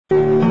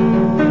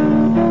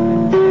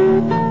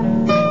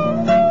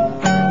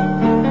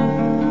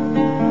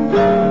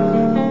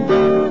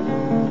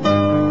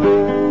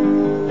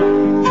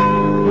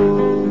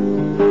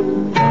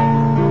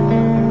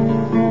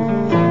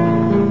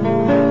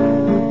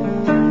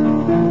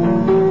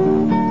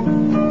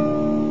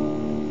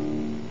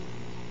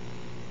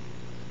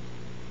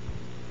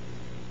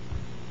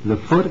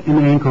foot and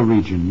ankle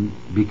region,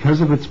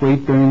 because of its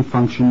weight-bearing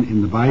function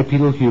in the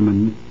bipedal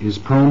human, is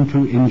prone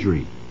to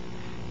injury.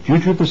 Due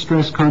to the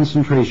stress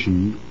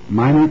concentration,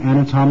 minor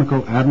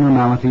anatomical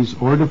abnormalities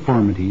or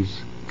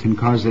deformities can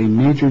cause a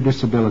major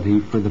disability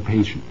for the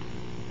patient.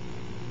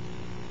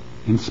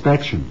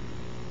 Inspection.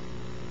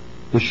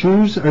 The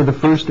shoes are the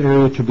first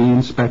area to be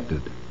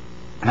inspected.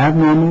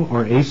 Abnormal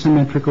or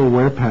asymmetrical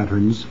wear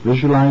patterns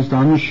visualized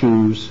on the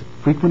shoes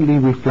frequently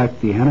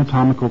reflect the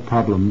anatomical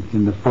problem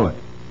in the foot.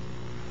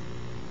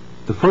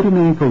 The foot and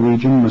ankle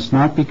region must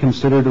not be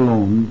considered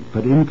alone,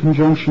 but in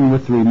conjunction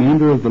with the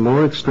remainder of the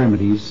lower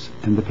extremities,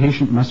 and the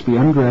patient must be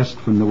undressed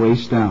from the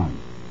waist down.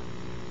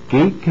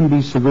 Gait can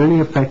be severely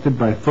affected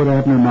by foot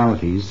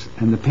abnormalities,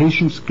 and the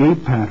patient's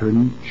gait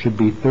pattern should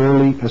be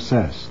thoroughly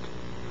assessed.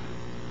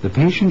 The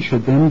patient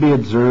should then be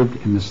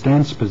observed in the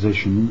stance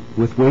position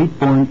with weight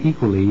borne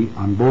equally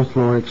on both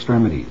lower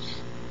extremities.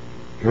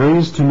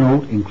 Areas to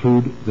note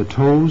include the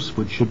toes,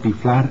 which should be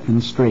flat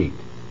and straight.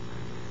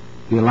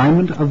 The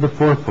alignment of the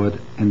forefoot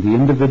and the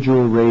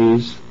individual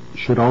rays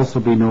should also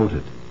be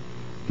noted.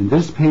 In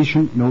this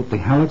patient, note the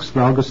hallux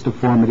valgus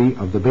deformity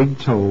of the big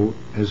toe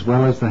as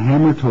well as the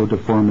hammer toe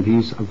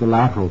deformities of the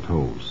lateral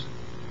toes.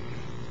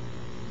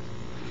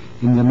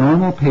 In the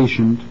normal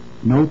patient,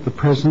 note the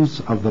presence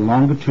of the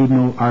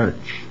longitudinal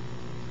arch.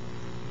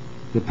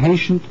 The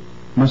patient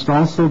must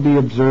also be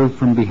observed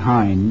from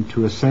behind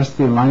to assess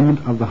the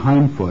alignment of the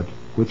hindfoot,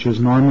 which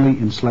is normally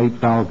in slight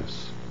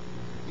valgus.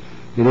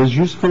 It is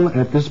useful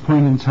at this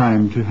point in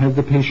time to have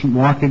the patient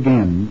walk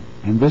again,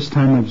 and this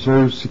time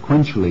observe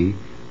sequentially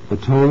the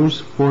toes,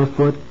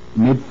 forefoot,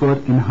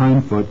 midfoot, and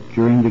hindfoot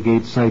during the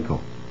gait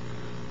cycle.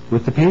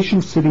 With the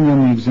patient sitting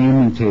on the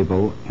examining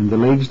table and the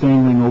legs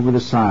dangling over the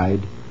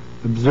side,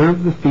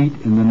 observe the feet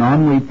in the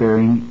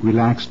non-weight-bearing,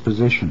 relaxed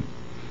position.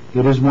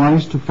 It is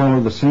wise to follow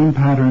the same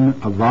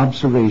pattern of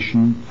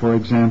observation, for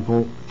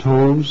example,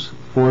 toes,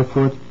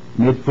 forefoot,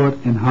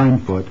 midfoot, and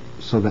hindfoot,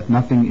 so that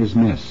nothing is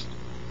missed.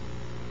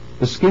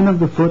 The skin of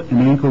the foot and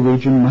ankle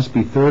region must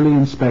be thoroughly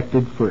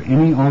inspected for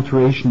any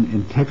alteration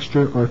in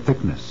texture or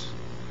thickness.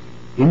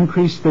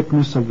 Increased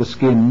thickness of the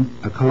skin,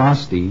 a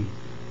callosity,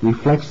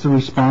 reflects the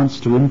response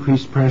to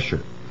increased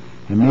pressure,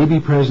 and may be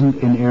present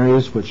in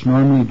areas which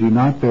normally do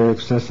not bear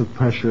excessive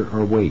pressure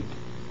or weight.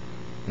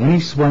 Any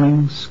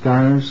swelling,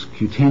 scars,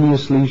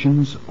 cutaneous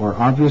lesions, or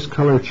obvious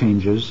color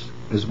changes,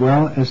 as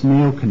well as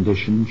nail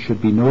condition,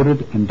 should be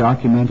noted and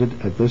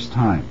documented at this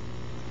time.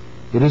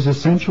 It is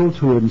essential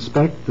to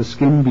inspect the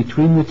skin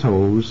between the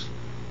toes,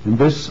 and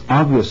this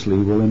obviously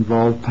will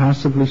involve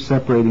passively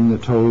separating the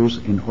toes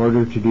in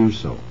order to do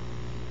so.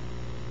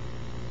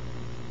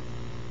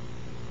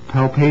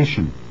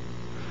 Palpation.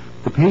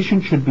 The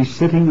patient should be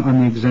sitting on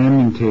the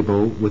examining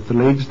table with the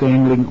legs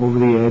dangling over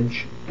the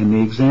edge, and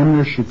the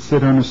examiner should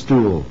sit on a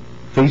stool,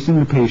 facing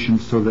the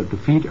patient so that the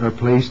feet are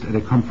placed at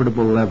a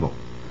comfortable level.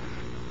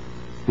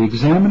 The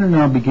examiner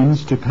now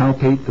begins to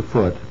palpate the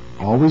foot,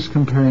 always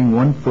comparing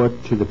one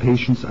foot to the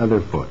patient's other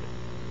foot.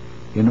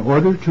 In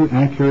order to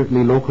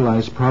accurately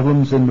localize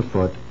problems in the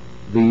foot,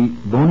 the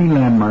bony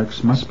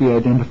landmarks must be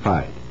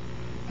identified,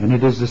 and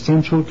it is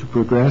essential to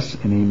progress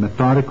in a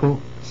methodical,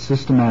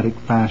 systematic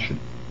fashion.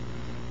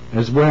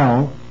 As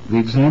well, the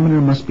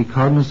examiner must be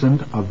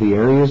cognizant of the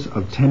areas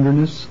of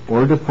tenderness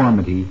or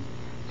deformity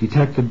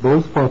detected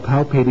both while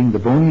palpating the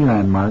bony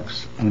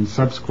landmarks and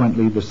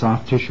subsequently the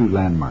soft tissue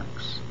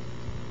landmarks.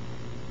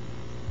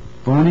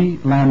 Bony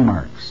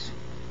landmarks.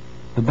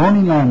 The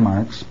bony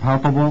landmarks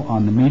palpable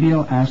on the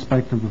medial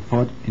aspect of the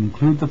foot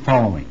include the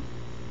following: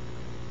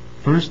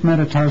 first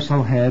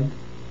metatarsal head,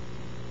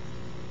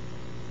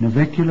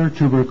 navicular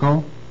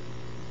tubercle,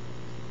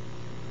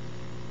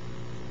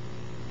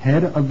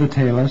 head of the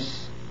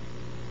talus,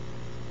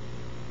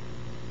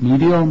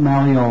 medial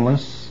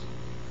malleolus,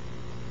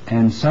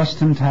 and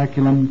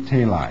sustentaculum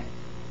tali.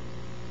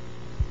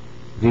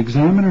 The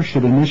examiner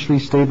should initially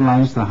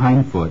stabilize the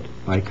hindfoot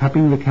by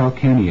cupping the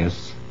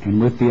calcaneus and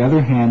with the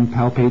other hand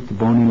palpate the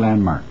bony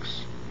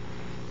landmarks.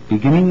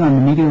 Beginning on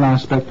the medial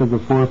aspect of the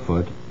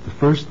forefoot, the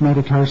first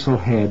metatarsal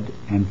head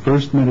and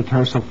first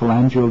metatarsal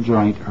phalangeal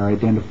joint are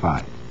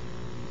identified.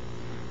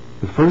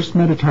 The first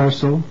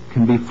metatarsal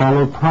can be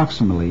followed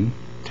proximally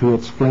to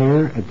its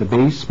flare at the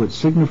base, which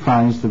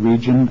signifies the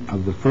region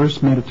of the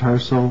first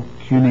metatarsal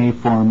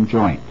cuneiform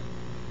joint.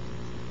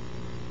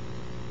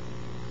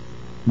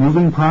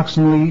 Moving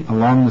proximally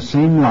along the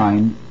same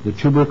line, the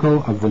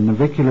tubercle of the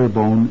navicular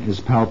bone is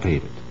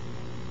palpated.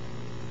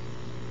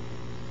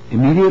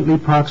 Immediately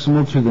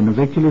proximal to the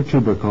navicular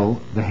tubercle,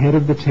 the head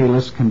of the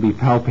talus can be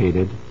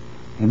palpated,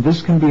 and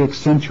this can be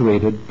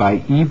accentuated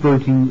by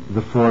everting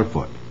the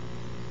forefoot.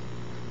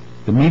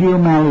 The medial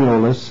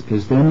malleolus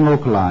is then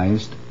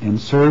localized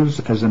and serves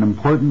as an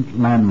important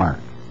landmark.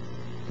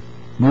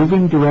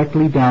 Moving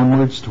directly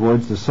downwards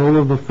towards the sole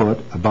of the foot,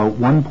 about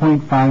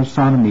 1.5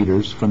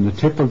 centimeters from the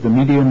tip of the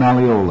medial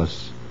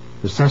malleolus,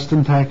 the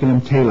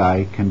sustentaculum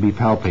tali can be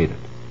palpated.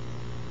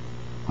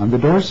 On the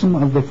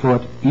dorsum of the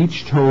foot,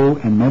 each toe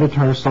and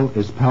metatarsal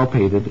is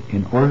palpated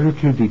in order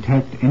to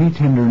detect any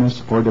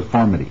tenderness or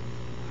deformity.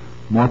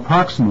 More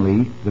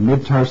proximally, the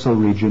mid-tarsal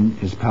region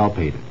is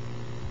palpated.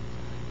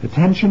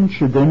 Attention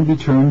should then be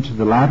turned to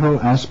the lateral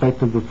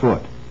aspect of the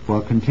foot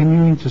while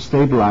continuing to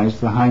stabilize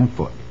the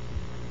hindfoot.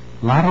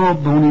 Lateral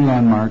bony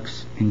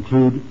landmarks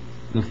include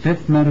the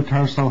fifth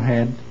metatarsal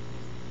head,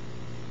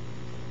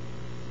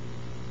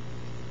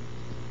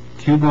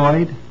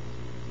 cuboid,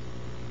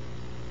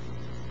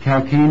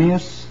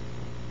 calcaneus,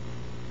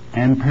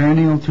 and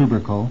perineal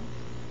tubercle,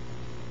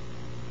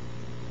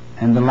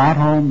 and the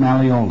lateral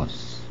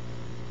malleolus.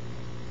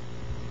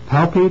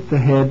 Palpate the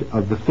head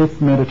of the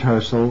fifth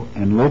metatarsal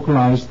and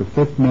localize the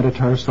fifth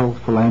metatarsal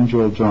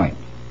phalangeal joint.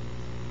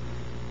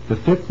 The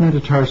fifth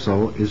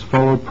metatarsal is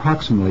followed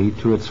proximally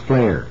to its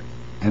flare,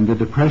 and the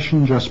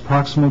depression just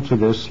proximal to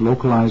this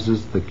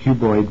localizes the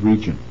cuboid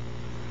region.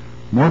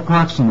 More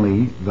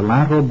proximally, the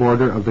lateral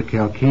border of the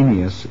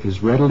calcaneus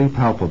is readily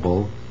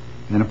palpable,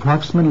 and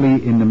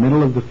approximately in the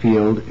middle of the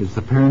field is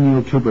the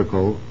perineal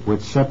tubercle,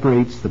 which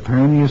separates the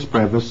peroneus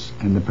brevis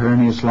and the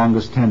peroneus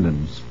longus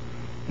tendons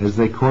as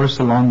they course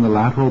along the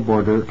lateral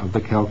border of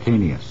the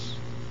calcaneus.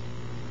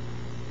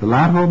 The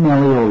lateral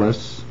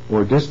malleolus,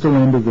 or distal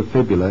end of the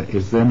fibula,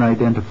 is then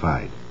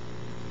identified.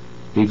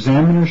 The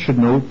examiner should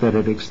note that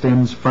it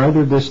extends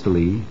farther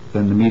distally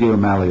than the medial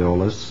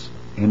malleolus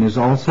and is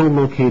also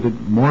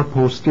located more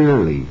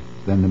posteriorly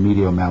than the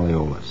medial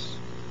malleolus.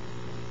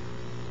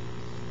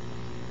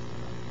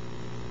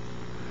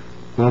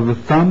 While the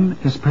thumb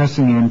is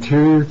pressing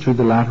anterior to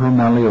the lateral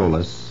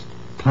malleolus,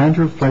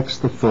 plantar flex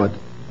the foot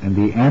and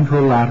the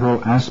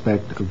anterolateral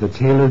aspect of the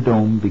talar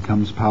dome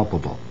becomes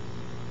palpable.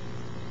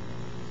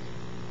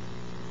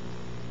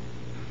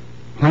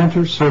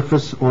 Plantar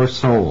surface or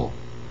sole.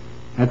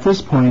 At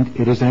this point,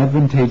 it is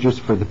advantageous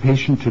for the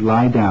patient to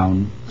lie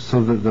down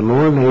so that the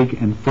lower leg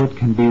and foot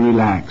can be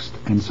relaxed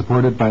and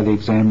supported by the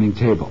examining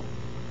table.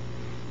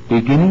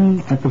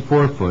 Beginning at the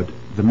forefoot,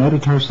 the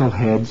metatarsal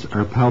heads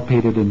are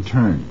palpated in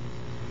turn.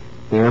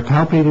 They are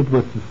palpated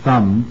with the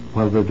thumb,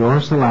 while the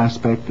dorsal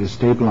aspect is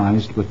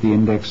stabilized with the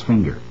index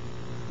finger.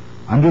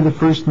 Under the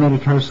first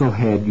metatarsal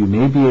head, you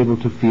may be able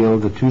to feel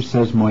the two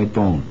sesamoid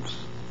bones.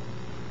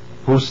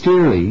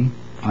 Posteriorly,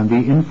 on the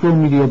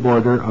infromedial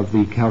border of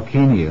the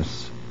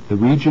calcaneus, the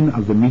region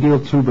of the medial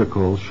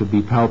tubercle should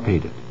be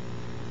palpated.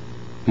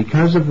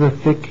 Because of the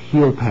thick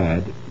heel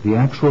pad, the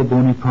actual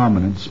bony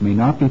prominence may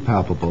not be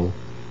palpable,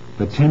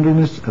 but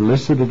tenderness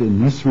elicited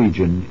in this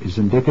region is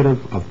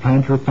indicative of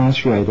plantar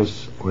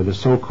fasciitis, or the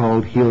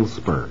so-called heel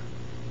spur.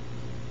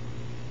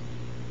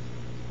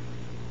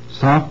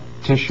 Soft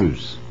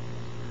tissues.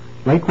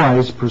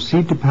 Likewise,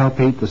 proceed to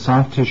palpate the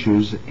soft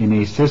tissues in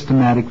a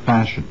systematic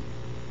fashion.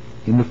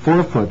 In the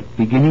forefoot,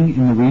 beginning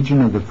in the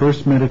region of the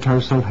first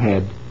metatarsal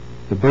head,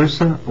 the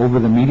bursa over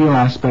the medial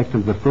aspect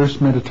of the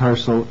first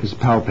metatarsal is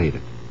palpated.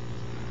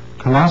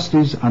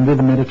 Callosities under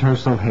the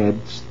metatarsal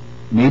heads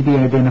may be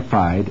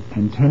identified,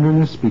 and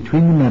tenderness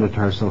between the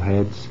metatarsal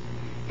heads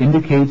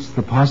indicates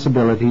the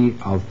possibility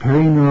of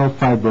perineural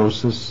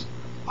fibrosis,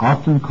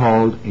 often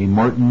called a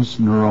Morton's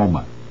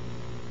neuroma.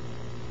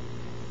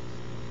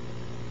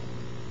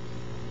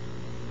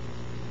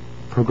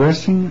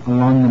 Progressing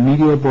along the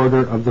medial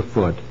border of the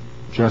foot,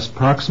 just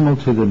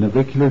proximal to the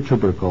navicular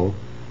tubercle,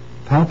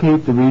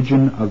 palpate the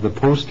region of the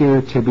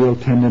posterior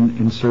tibial tendon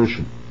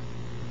insertion.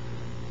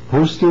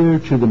 Posterior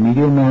to the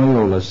medial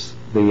malleolus,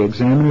 the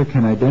examiner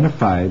can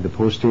identify the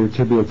posterior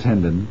tibial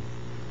tendon,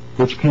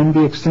 which can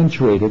be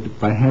accentuated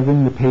by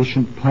having the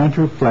patient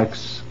plantar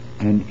flex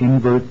and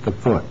invert the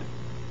foot.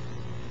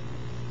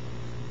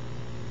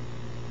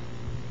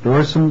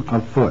 Dorsum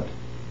of foot.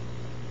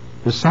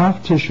 The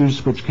soft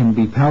tissues which can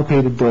be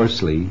palpated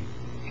dorsally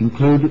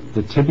include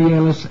the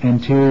tibialis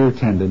anterior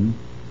tendon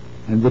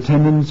and the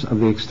tendons of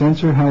the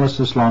extensor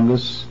hallucis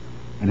longus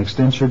and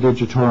extensor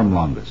digitorum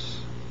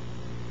longus.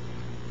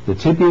 The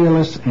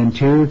tibialis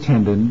anterior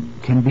tendon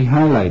can be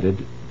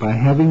highlighted by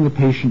having the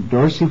patient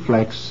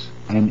dorsiflex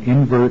and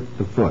invert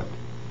the foot.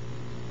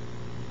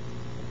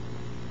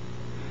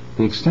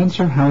 The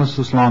extensor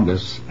hallucis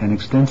longus and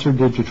extensor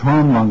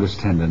digitorum longus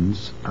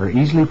tendons are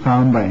easily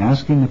found by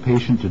asking the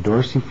patient to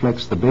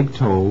dorsiflex the big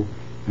toe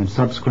and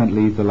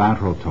subsequently the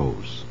lateral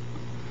toes.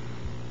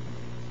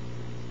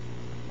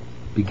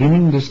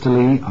 Beginning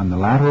distally on the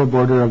lateral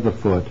border of the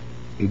foot,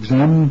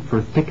 examine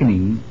for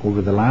thickening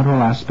over the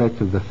lateral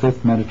aspect of the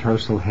fifth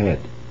metatarsal head.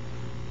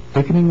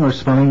 Thickening or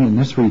swelling in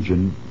this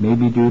region may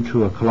be due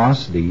to a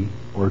callosity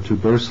or to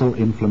bursal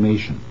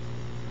inflammation.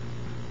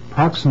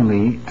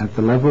 Proximally, at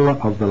the level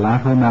of the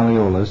lateral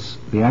malleolus,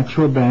 the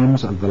actual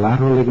bands of the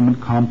lateral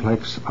ligament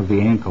complex of the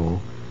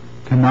ankle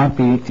cannot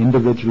be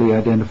individually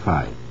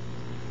identified.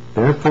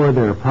 Therefore,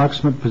 their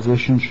approximate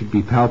position should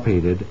be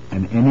palpated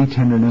and any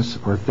tenderness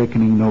or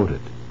thickening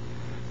noted.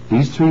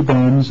 These three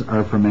bands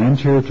are from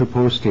anterior to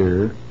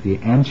posterior, the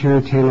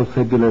anterior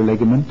talofibular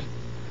ligament,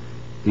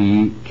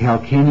 the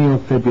calcaneal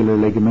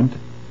fibular ligament,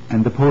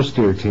 and the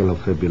posterior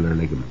talofibular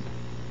ligament.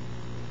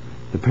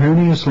 The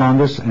peroneus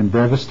longus and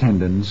brevis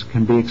tendons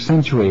can be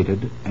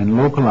accentuated and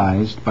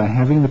localized by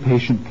having the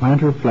patient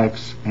plantar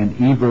flex and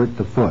evert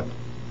the foot.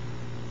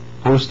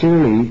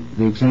 Posteriorly,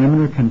 the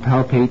examiner can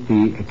palpate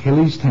the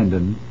Achilles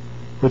tendon,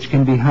 which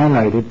can be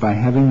highlighted by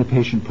having the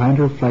patient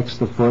plantar flex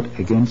the foot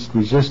against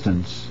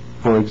resistance,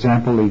 for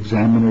example, the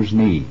examiner's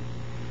knee.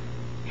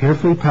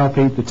 Carefully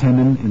palpate the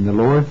tendon in the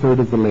lower third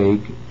of the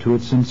leg to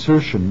its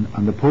insertion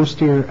on the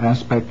posterior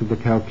aspect of the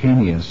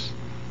calcaneus,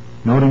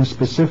 noting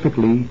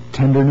specifically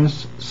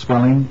tenderness,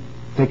 swelling,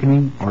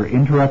 thickening, or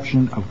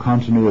interruption of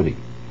continuity.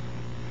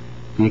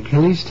 The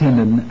Achilles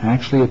tendon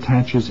actually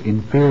attaches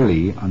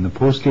inferiorly on the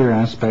posterior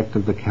aspect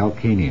of the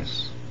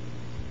calcaneus.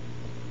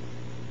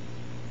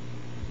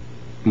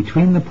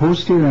 Between the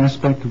posterior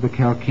aspect of the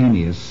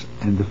calcaneus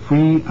and the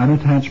free,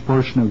 unattached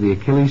portion of the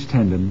Achilles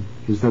tendon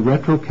is the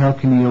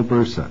retrocalcaneal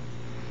bursa,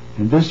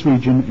 and this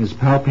region is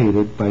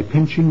palpated by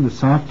pinching the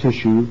soft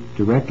tissue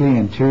directly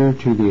anterior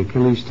to the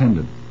Achilles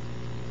tendon.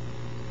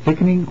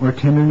 Thickening or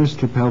tenderness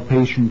to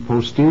palpation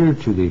posterior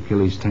to the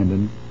Achilles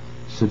tendon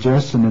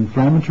suggests an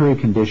inflammatory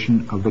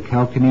condition of the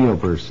calcaneal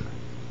bursa.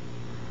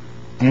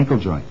 Ankle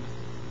joint.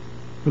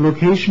 The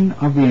location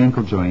of the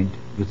ankle joint,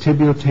 the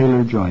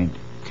tibial-talar joint,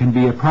 can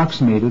be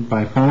approximated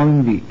by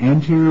following the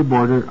anterior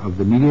border of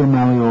the medial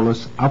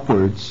malleolus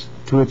upwards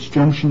to its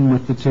junction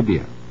with the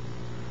tibia.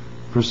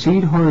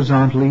 Proceed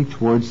horizontally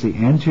towards the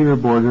anterior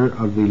border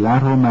of the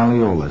lateral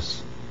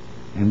malleolus,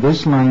 and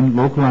this line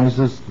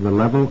localizes the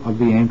level of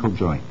the ankle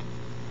joint.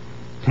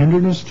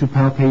 Tenderness to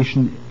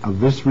palpation of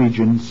this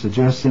region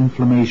suggests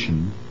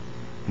inflammation,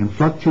 and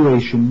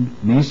fluctuation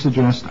may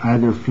suggest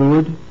either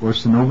fluid or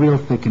synovial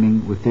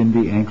thickening within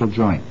the ankle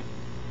joint.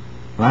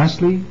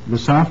 Lastly, the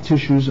soft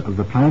tissues of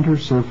the plantar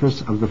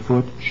surface of the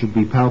foot should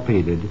be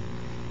palpated,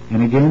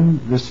 and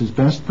again this is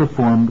best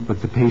performed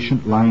with the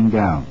patient lying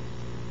down.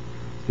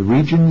 The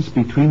regions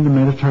between the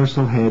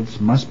metatarsal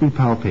heads must be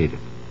palpated.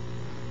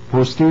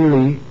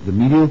 Posteriorly, the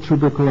medial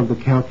tubercle of the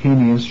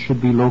calcaneus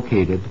should be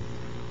located,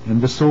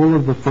 and the sole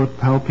of the foot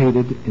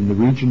palpated in the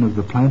region of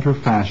the plantar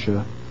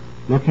fascia,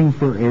 looking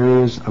for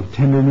areas of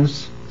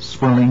tenderness,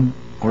 swelling,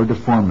 or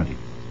deformity.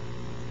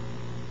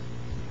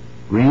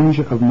 Range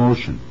of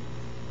motion.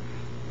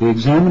 The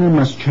examiner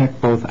must check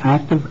both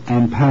active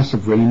and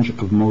passive range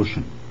of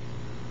motion.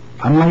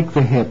 Unlike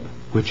the hip,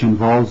 which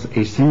involves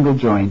a single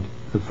joint,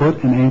 the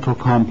foot and ankle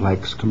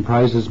complex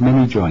comprises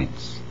many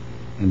joints,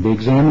 and the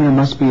examiner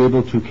must be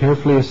able to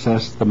carefully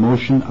assess the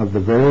motion of the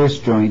various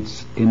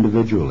joints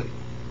individually.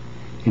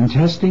 In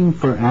testing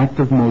for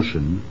active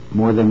motion,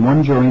 more than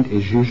one joint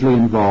is usually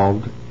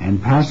involved,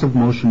 and passive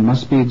motion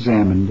must be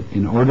examined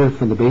in order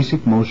for the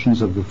basic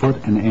motions of the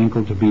foot and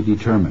ankle to be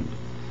determined.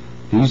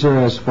 These are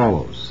as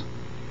follows.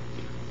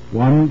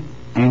 1.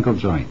 Ankle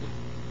joint.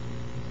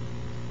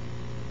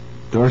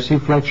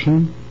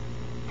 Dorsiflexion,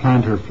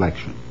 plantar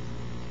flexion.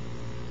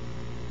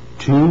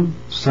 2.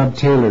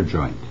 Subtalar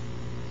joint.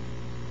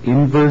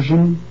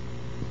 Inversion,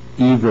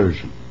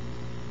 eversion.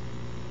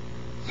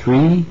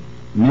 3.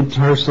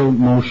 Mid-tarsal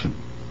motion,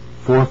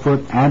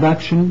 forefoot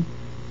adduction,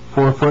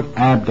 forefoot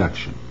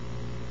abduction,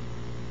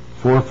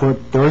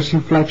 forefoot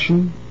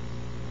dorsiflexion,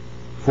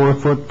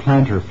 forefoot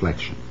plantar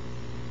flexion.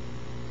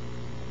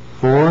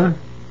 4.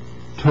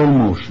 Toe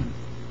motion,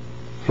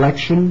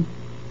 flexion,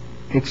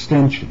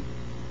 extension.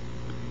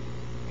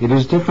 It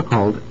is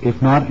difficult,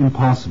 if not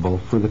impossible,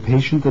 for the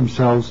patient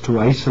themselves to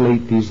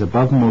isolate these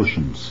above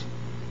motions,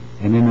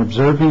 and in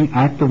observing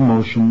active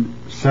motion,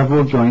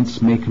 several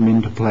joints may come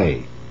into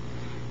play.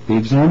 The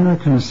examiner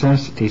can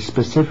assess a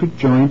specific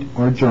joint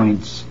or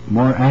joints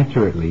more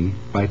accurately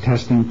by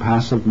testing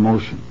passive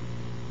motion.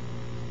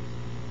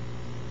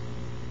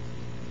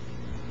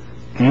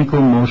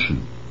 Ankle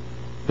motion.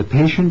 The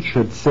patient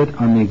should sit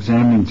on the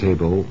examining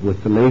table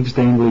with the legs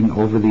dangling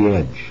over the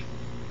edge.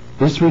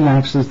 This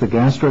relaxes the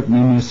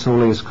gastrocnemius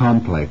soleus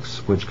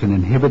complex, which can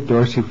inhibit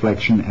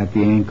dorsiflexion at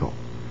the ankle.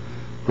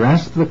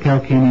 Grasp the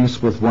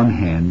calcaneus with one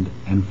hand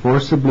and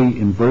forcibly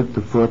invert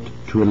the foot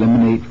to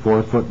eliminate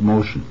forefoot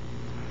motion.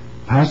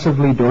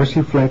 Passively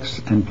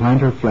dorsiflex and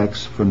plantar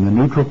flex from the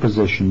neutral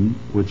position,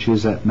 which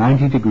is at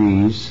 90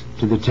 degrees,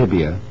 to the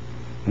tibia,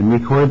 and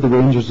record the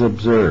ranges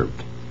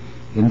observed.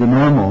 In the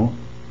normal,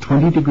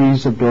 20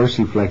 degrees of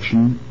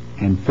dorsiflexion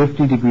and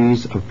 50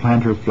 degrees of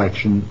plantar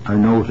flexion are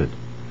noted,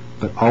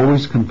 but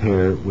always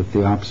compare with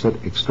the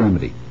opposite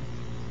extremity.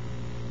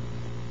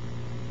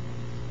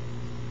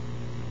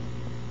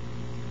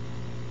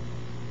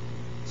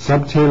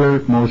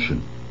 Subtalar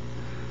motion.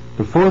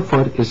 The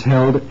forefoot is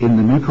held in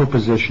the neutral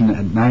position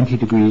at 90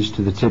 degrees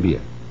to the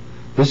tibia.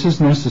 This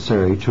is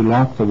necessary to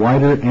lock the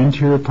wider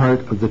anterior part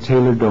of the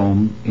talar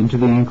dome into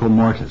the ankle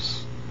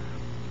mortise.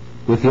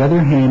 With the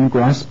other hand,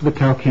 grasp the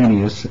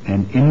calcaneus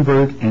and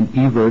invert and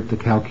evert the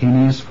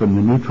calcaneus from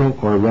the neutral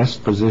or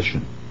rest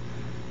position.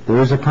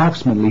 There is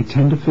approximately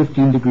 10 to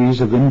 15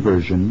 degrees of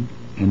inversion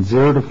and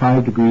 0 to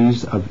 5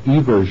 degrees of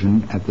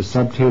eversion at the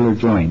subtalar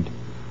joint,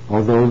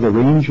 although the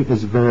range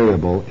is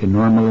variable in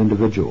normal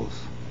individuals.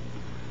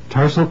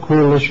 Tarsal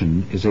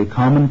coalition is a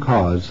common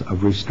cause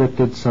of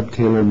restricted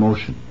subtalar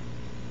motion.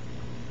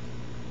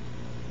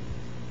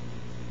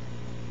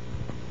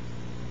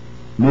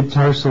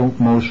 Mid-tarsal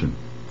motion.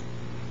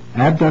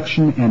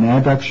 Abduction and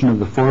adduction of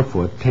the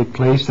forefoot take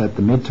place at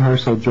the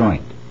mid-tarsal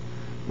joint,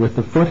 with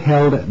the foot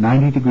held at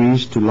 90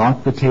 degrees to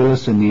lock the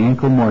talus in the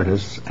ankle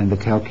mortise and the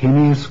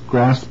calcaneus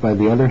grasped by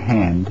the other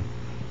hand.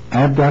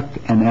 Abduct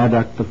and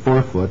adduct the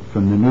forefoot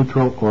from the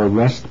neutral or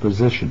rest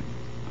position.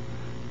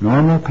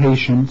 Normal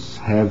patients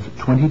have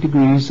 20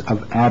 degrees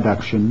of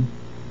adduction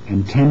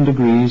and 10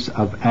 degrees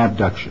of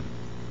abduction.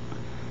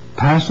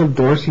 Passive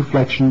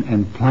dorsiflexion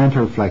and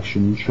plantar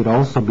flexion should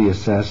also be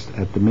assessed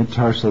at the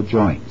mid-tarsal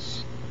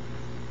joints.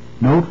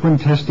 Note when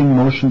testing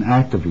motion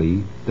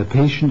actively, the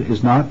patient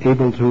is not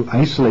able to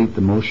isolate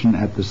the motion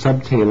at the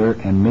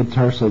subtalar and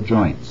mid-tarsal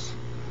joints,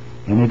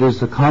 and it is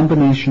the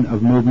combination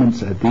of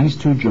movements at these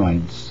two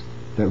joints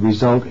that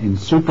result in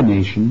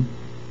supination,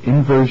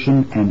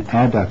 inversion and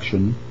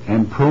adduction,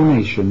 and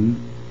pronation,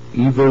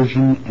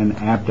 eversion and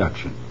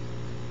abduction.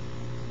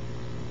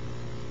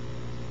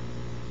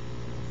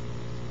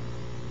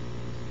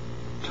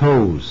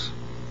 Toes.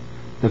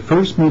 The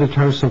first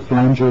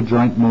metatarsophalangeal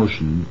joint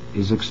motion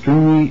is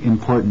extremely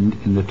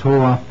important in the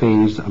toe-off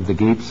phase of the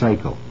gait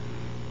cycle,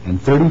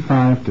 and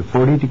 35 to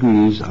 40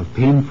 degrees of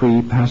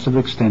pain-free passive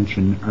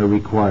extension are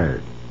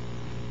required.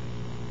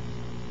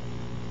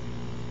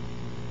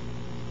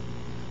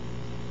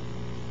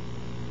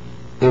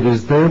 It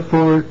is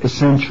therefore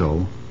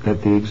essential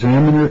that the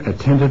examiner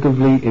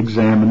attentively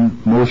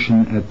examine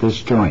motion at this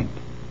joint.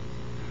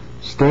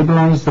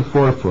 Stabilize the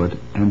forefoot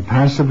and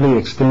passively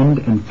extend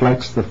and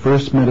flex the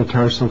first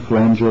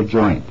metatarsophalangeal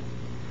joint.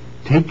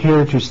 Take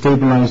care to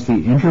stabilize the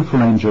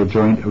interphalangeal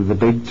joint of the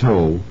big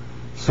toe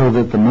so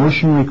that the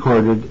motion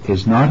recorded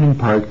is not in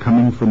part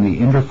coming from the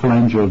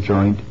interphalangeal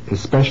joint,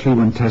 especially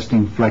when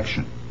testing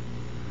flexion.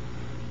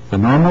 The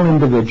normal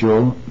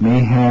individual may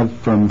have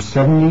from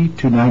 70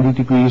 to 90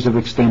 degrees of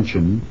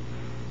extension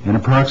and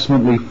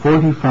approximately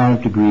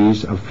 45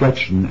 degrees of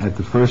flexion at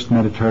the first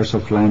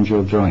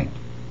metatarsophalangeal joint.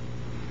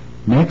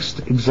 Next,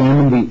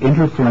 examine the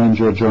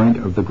interphalangeal joint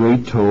of the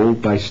great toe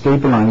by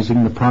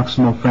stabilizing the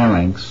proximal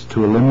phalanx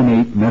to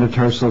eliminate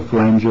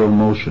metatarsophalangeal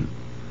motion.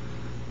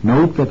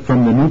 Note that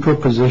from the neutral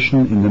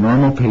position in the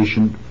normal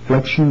patient,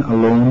 flexion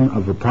alone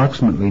of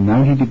approximately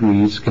 90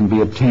 degrees can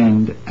be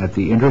obtained at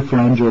the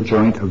interphalangeal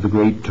joint of the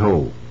great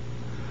toe.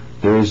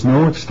 There is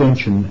no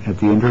extension at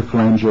the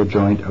interphalangeal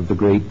joint of the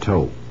great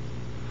toe.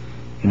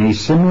 In a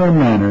similar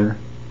manner,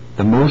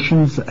 the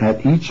motions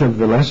at each of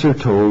the lesser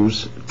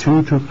toes,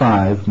 2 to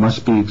 5,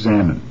 must be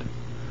examined.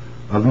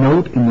 Of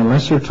note in the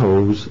lesser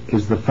toes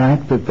is the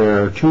fact that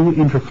there are 2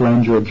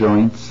 interphalangeal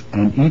joints,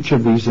 and each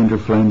of these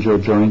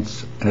interphalangeal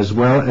joints, as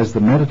well as the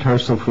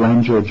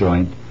metatarsophalangeal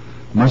joint,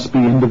 must be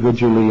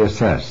individually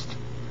assessed.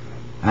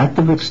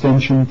 Active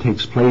extension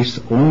takes place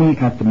only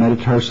at the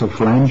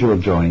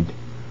metatarsophalangeal joint,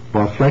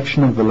 while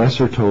flexion of the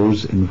lesser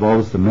toes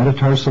involves the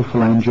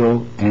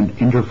metatarsophalangeal and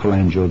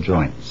interphalangeal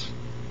joints.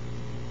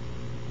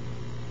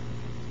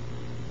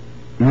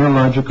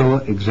 Neurological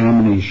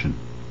examination.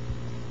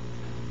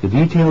 The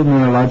detailed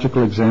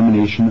neurological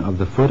examination of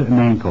the foot and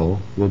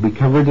ankle will be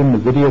covered in the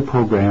video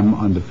program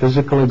on the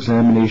physical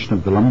examination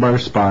of the lumbar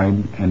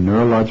spine and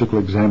neurological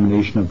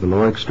examination of the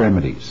lower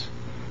extremities,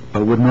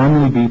 but would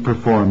normally be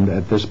performed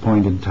at this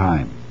point in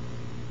time.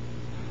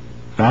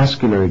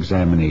 Vascular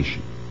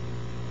examination.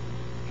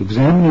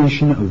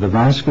 Examination of the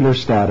vascular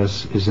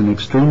status is an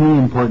extremely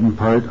important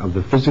part of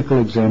the physical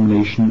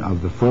examination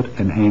of the foot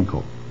and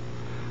ankle.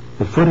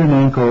 The foot and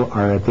ankle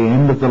are at the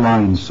end of the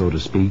line, so to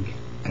speak,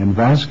 and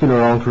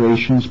vascular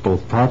alterations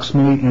both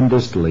proximally and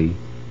distally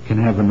can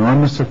have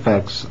enormous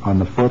effects on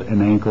the foot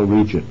and ankle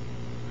region.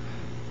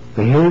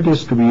 The hair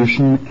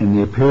distribution and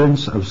the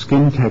appearance of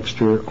skin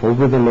texture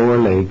over the lower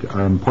leg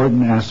are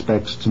important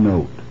aspects to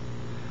note.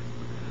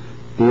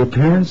 The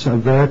appearance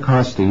of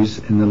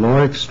varicosities in the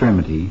lower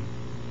extremity,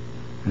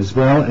 as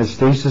well as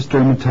stasis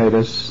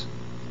dermatitis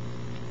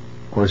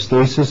or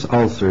stasis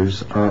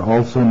ulcers, are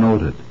also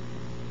noted.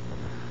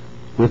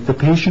 With the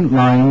patient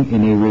lying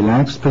in a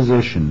relaxed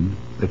position,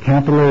 the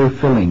capillary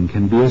filling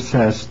can be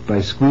assessed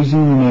by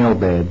squeezing the nail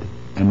bed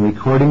and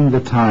recording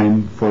the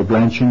time for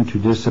blanching to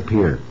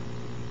disappear.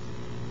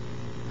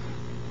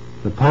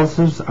 The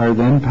pulses are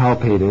then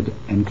palpated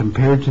and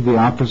compared to the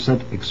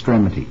opposite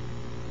extremity.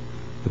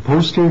 The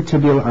posterior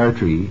tibial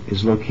artery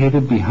is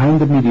located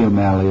behind the medial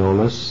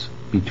malleolus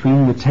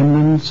between the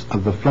tendons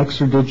of the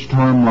flexor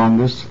digitorum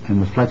longus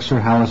and the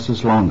flexor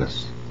hallucis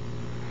longus.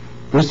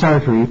 This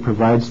artery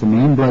provides the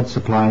main blood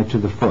supply to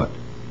the foot.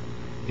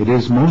 It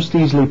is most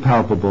easily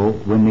palpable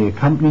when the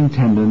accompanying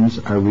tendons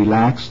are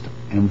relaxed,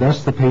 and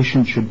thus the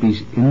patient should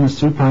be in the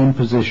supine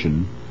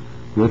position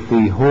with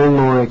the whole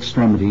lower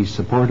extremity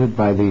supported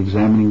by the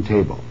examining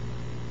table.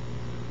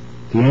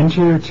 The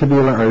anterior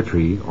tibial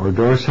artery, or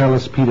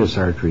dorsalis pedis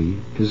artery,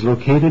 is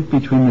located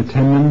between the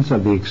tendons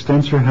of the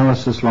extensor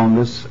hallucis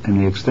longus and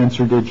the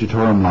extensor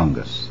digitorum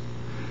longus.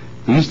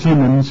 These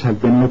tendons have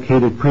been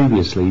located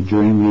previously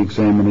during the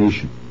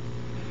examination.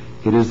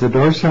 It is the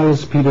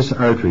dorsalis pedis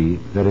artery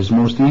that is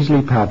most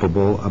easily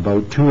palpable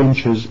about 2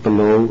 inches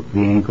below the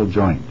ankle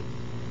joint.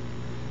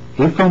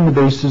 If on the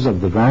basis of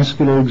the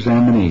vascular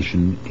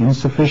examination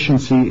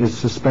insufficiency is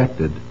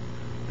suspected,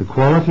 The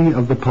quality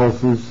of the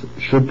pulses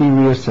should be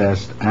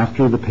reassessed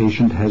after the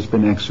patient has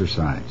been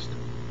exercised.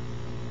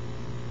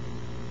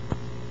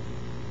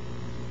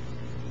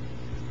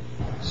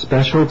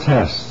 Special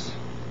tests.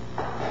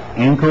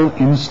 Ankle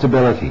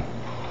instability.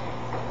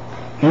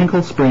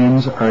 Ankle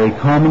sprains are a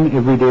common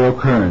everyday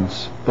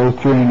occurrence,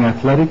 both during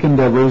athletic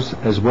endeavors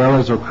as well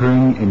as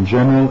occurring in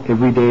general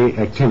everyday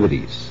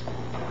activities.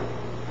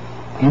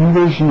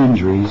 Inversion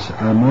injuries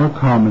are more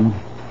common,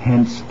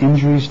 hence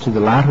injuries to the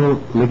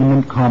lateral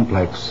ligament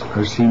complex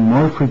are seen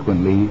more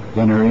frequently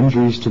than are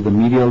injuries to the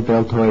medial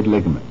deltoid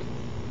ligament.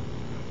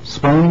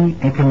 Swelling,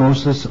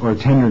 ecchymosis, or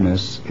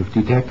tenderness, if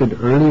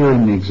detected earlier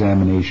in the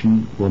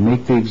examination, will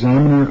make the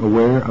examiner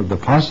aware of the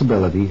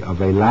possibility of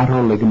a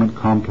lateral ligament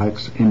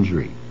complex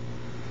injury.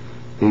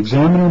 The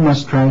examiner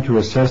must try to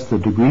assess the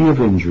degree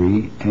of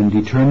injury and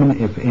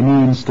determine if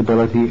any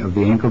instability of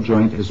the ankle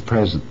joint is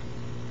present.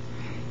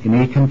 In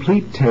a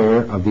complete tear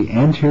of the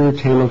anterior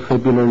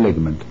talofibular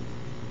ligament,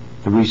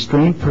 the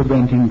restraint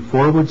preventing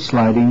forward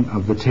sliding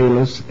of the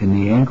talus in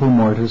the ankle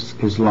mortise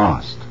is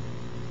lost.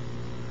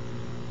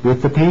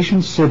 With the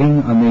patient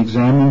sitting on the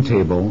examining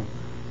table,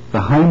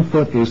 the hind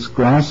foot is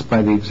grasped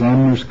by the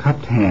examiner's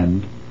cupped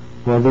hand,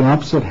 while the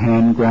opposite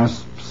hand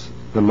grasps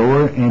the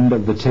lower end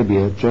of the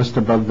tibia just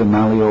above the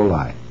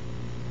malleoli.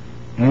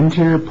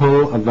 Anterior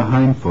pull of the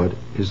hind foot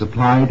is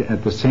applied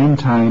at the same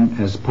time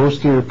as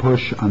posterior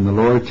push on the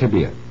lower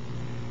tibia.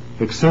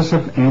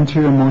 Excessive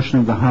anterior motion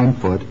of the hind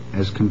foot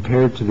as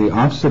compared to the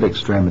opposite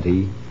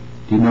extremity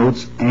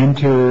denotes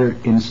anterior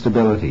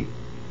instability.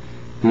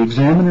 The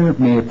examiner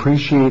may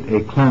appreciate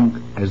a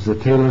clunk as the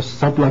talus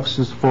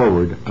subluxes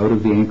forward out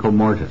of the ankle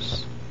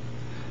mortise.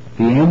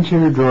 The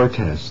anterior drawer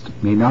test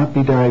may not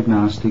be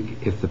diagnostic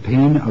if the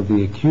pain of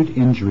the acute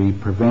injury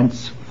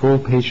prevents full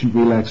patient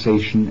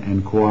relaxation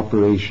and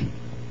cooperation.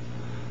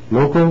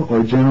 Local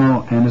or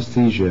general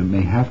anesthesia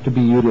may have to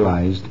be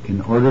utilized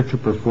in order to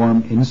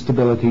perform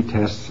instability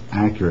tests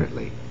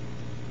accurately.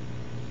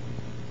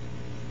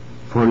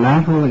 For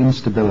lateral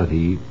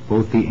instability,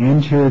 both the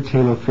anterior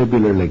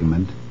talofibular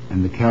ligament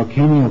and the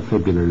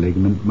calcaneofibular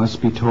ligament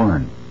must be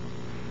torn.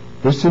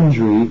 This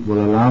injury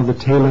will allow the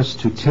talus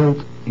to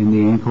tilt in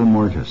the ankle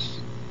mortise.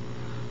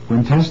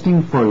 When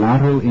testing for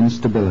lateral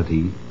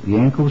instability, the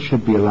ankle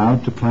should be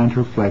allowed to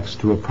plantar flex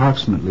to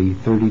approximately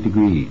 30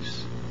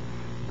 degrees.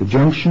 The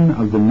junction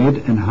of the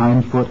mid and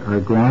hind foot are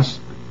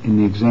grasped in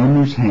the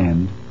examiner's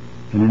hand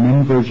and an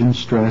inversion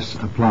stress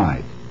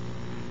applied.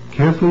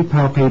 Carefully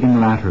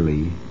palpating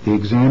laterally, the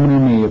examiner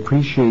may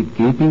appreciate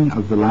gaping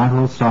of the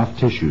lateral soft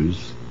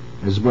tissues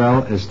as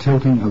well as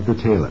tilting of the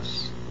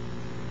talus.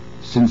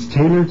 Since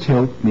talar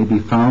tilt may be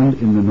found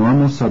in the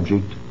normal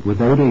subject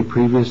without a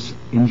previous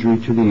injury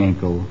to the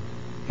ankle,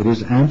 it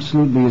is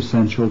absolutely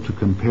essential to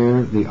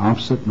compare the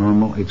opposite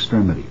normal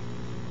extremity.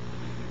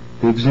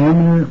 The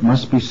examiner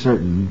must be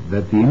certain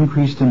that the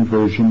increased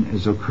inversion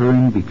is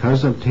occurring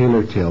because of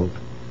talar tilt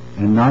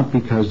and not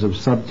because of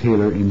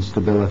subtalar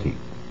instability.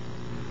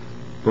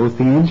 Both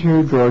the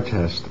anterior drawer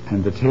test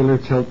and the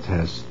talar tilt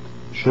test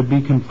should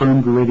be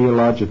confirmed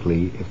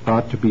radiologically if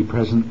thought to be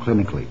present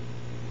clinically.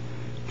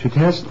 To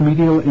test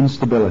medial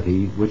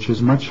instability, which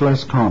is much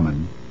less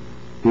common,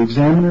 the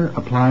examiner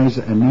applies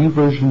a knee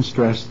version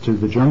stress to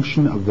the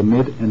junction of the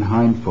mid and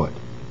hind foot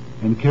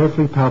and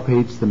carefully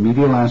palpates the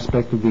medial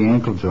aspect of the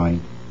ankle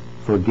joint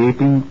for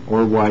gaping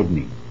or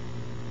widening.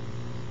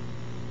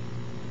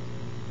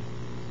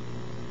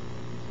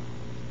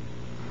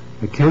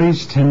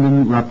 Achilles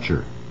tendon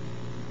rupture.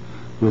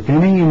 With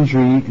any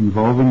injury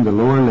involving the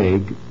lower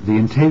leg, the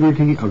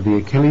integrity of the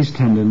Achilles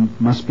tendon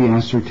must be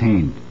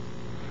ascertained.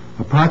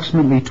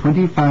 Approximately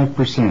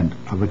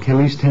 25% of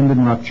Achilles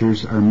tendon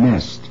ruptures are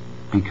missed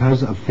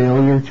because of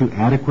failure to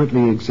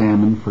adequately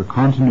examine for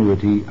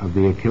continuity of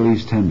the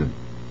Achilles tendon.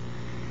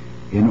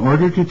 In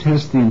order to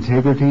test the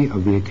integrity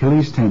of the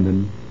Achilles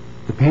tendon,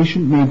 the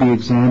patient may be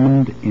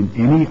examined in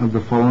any of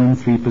the following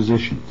three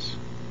positions: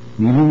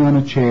 kneeling on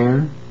a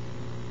chair,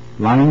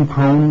 lying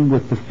prone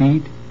with the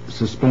feet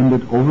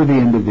suspended over the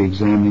end of the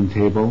examining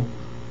table,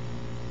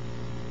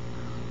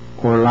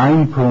 or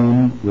lying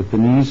prone with the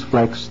knees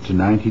flexed to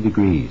 90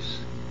 degrees.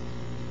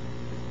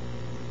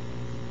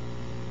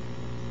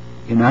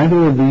 In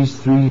either of these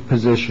three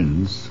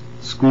positions,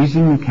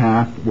 squeezing the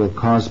calf will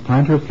cause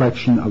plantar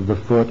flexion of the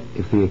foot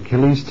if the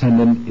Achilles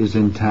tendon is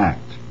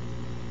intact.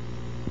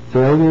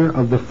 Failure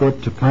of the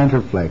foot to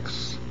plantar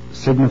flex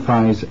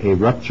signifies a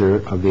rupture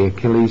of the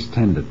Achilles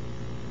tendon.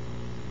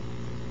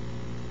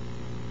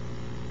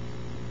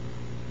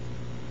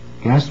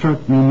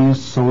 Gastrocnemius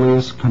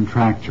soleus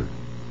contractor.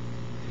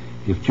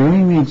 If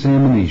during the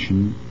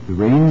examination the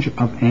range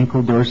of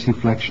ankle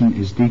dorsiflexion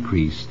is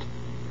decreased,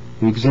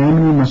 the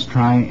examiner must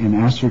try and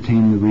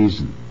ascertain the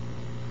reason.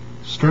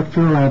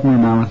 Structural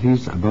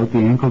abnormalities about the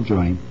ankle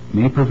joint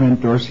may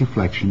prevent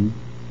dorsiflexion,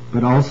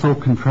 but also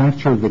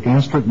contracture of the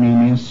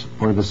gastrocnemius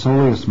or the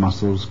soleus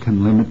muscles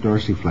can limit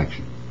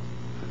dorsiflexion.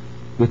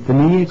 With the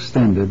knee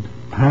extended,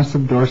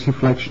 passive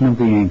dorsiflexion of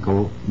the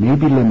ankle may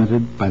be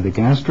limited by the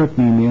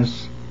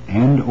gastrocnemius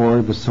and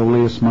or the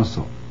soleus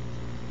muscle.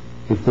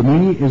 If the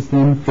knee is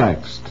then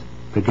flexed,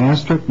 the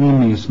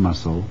gastrocnemius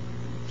muscle,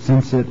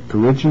 since it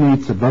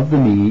originates above the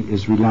knee,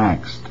 is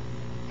relaxed,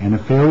 and a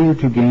failure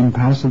to gain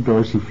passive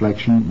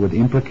dorsiflexion would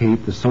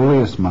implicate the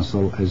soleus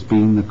muscle as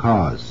being the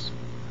cause.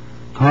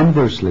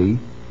 Conversely,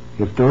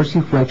 if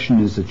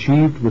dorsiflexion is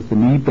achieved with the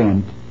knee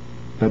bent,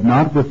 but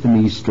not with the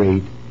knee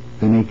straight,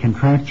 then a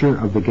contracture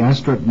of the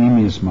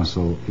gastrocnemius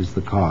muscle is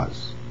the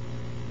cause.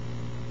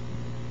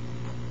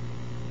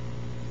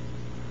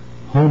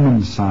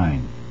 Holman's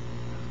sign.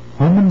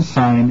 Holman's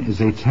sign is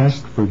a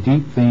test for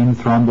deep vein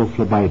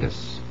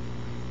thrombophlebitis.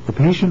 The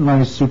patient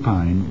lies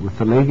supine with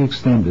the leg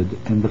extended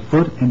and the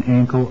foot and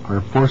ankle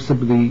are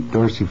forcibly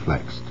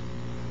dorsiflexed.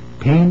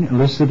 Pain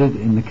elicited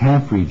in the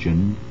calf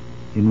region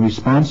in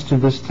response to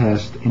this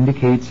test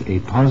indicates a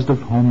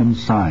positive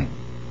Holman's sign.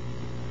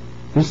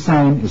 This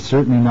sign is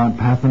certainly not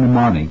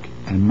pathognomonic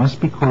and must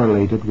be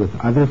correlated with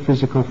other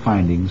physical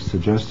findings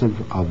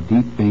suggestive of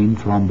deep vein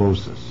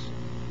thrombosis.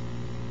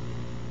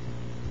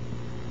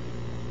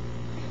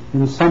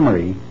 In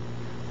summary,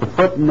 the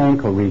foot and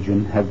ankle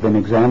region have been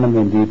examined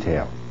in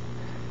detail.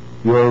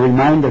 You are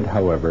reminded,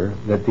 however,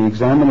 that the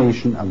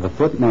examination of the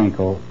foot and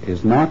ankle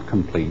is not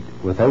complete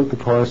without the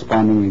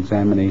corresponding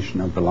examination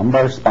of the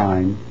lumbar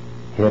spine,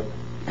 hip,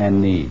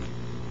 and knee.